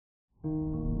Good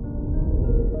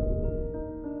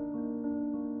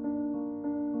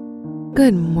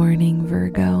morning,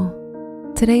 Virgo.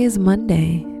 Today is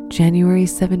Monday, January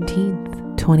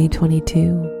 17th,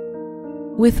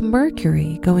 2022. With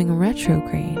Mercury going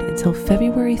retrograde until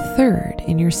February 3rd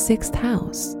in your 6th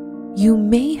house, you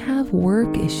may have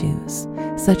work issues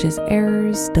such as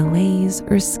errors, delays,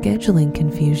 or scheduling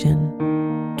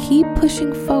confusion. Keep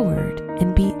pushing forward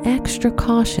and be extra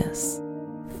cautious.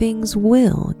 Things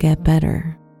will get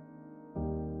better.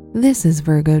 This is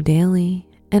Virgo Daily,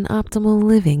 an Optimal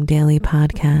Living Daily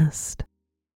podcast.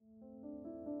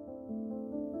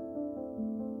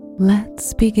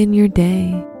 Let's begin your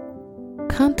day.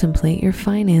 Contemplate your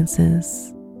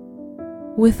finances.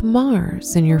 With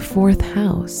Mars in your 4th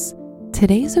house,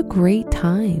 today's a great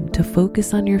time to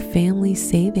focus on your family's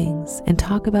savings and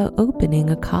talk about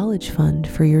opening a college fund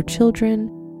for your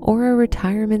children or a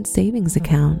retirement savings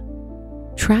account.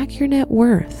 Track your net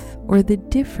worth or the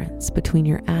difference between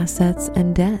your assets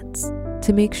and debts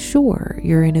to make sure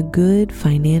you're in a good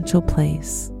financial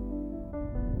place.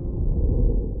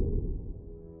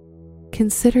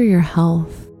 Consider your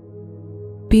health.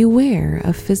 Beware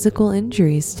of physical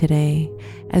injuries today,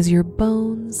 as your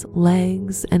bones,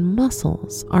 legs, and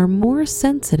muscles are more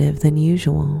sensitive than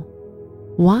usual.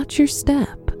 Watch your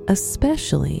step,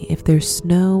 especially if there's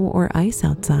snow or ice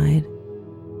outside.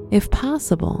 If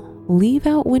possible, leave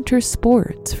out winter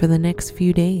sports for the next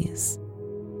few days.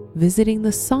 Visiting the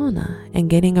sauna and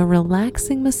getting a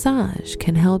relaxing massage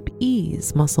can help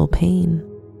ease muscle pain.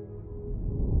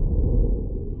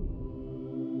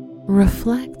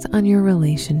 Reflect on your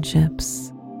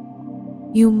relationships.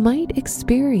 You might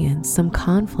experience some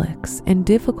conflicts and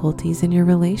difficulties in your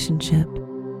relationship,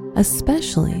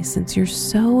 especially since you're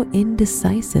so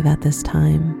indecisive at this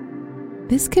time.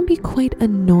 This can be quite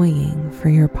annoying for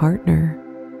your partner.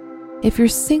 If you're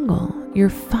single, your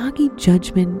foggy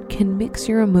judgment can mix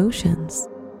your emotions,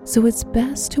 so it's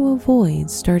best to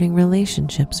avoid starting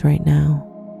relationships right now.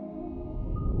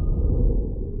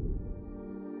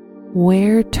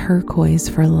 Wear turquoise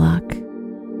for luck.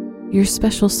 Your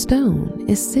special stone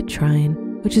is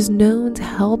citrine, which is known to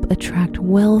help attract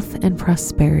wealth and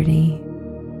prosperity.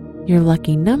 Your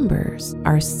lucky numbers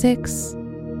are 6,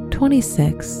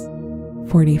 26,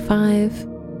 45,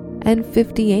 and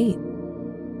 58.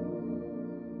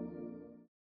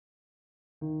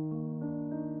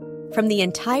 From the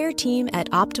entire team at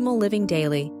Optimal Living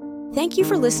Daily, thank you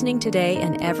for listening today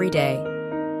and every day.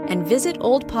 And visit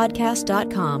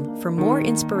oldpodcast.com for more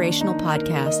inspirational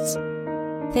podcasts.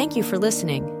 Thank you for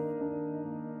listening.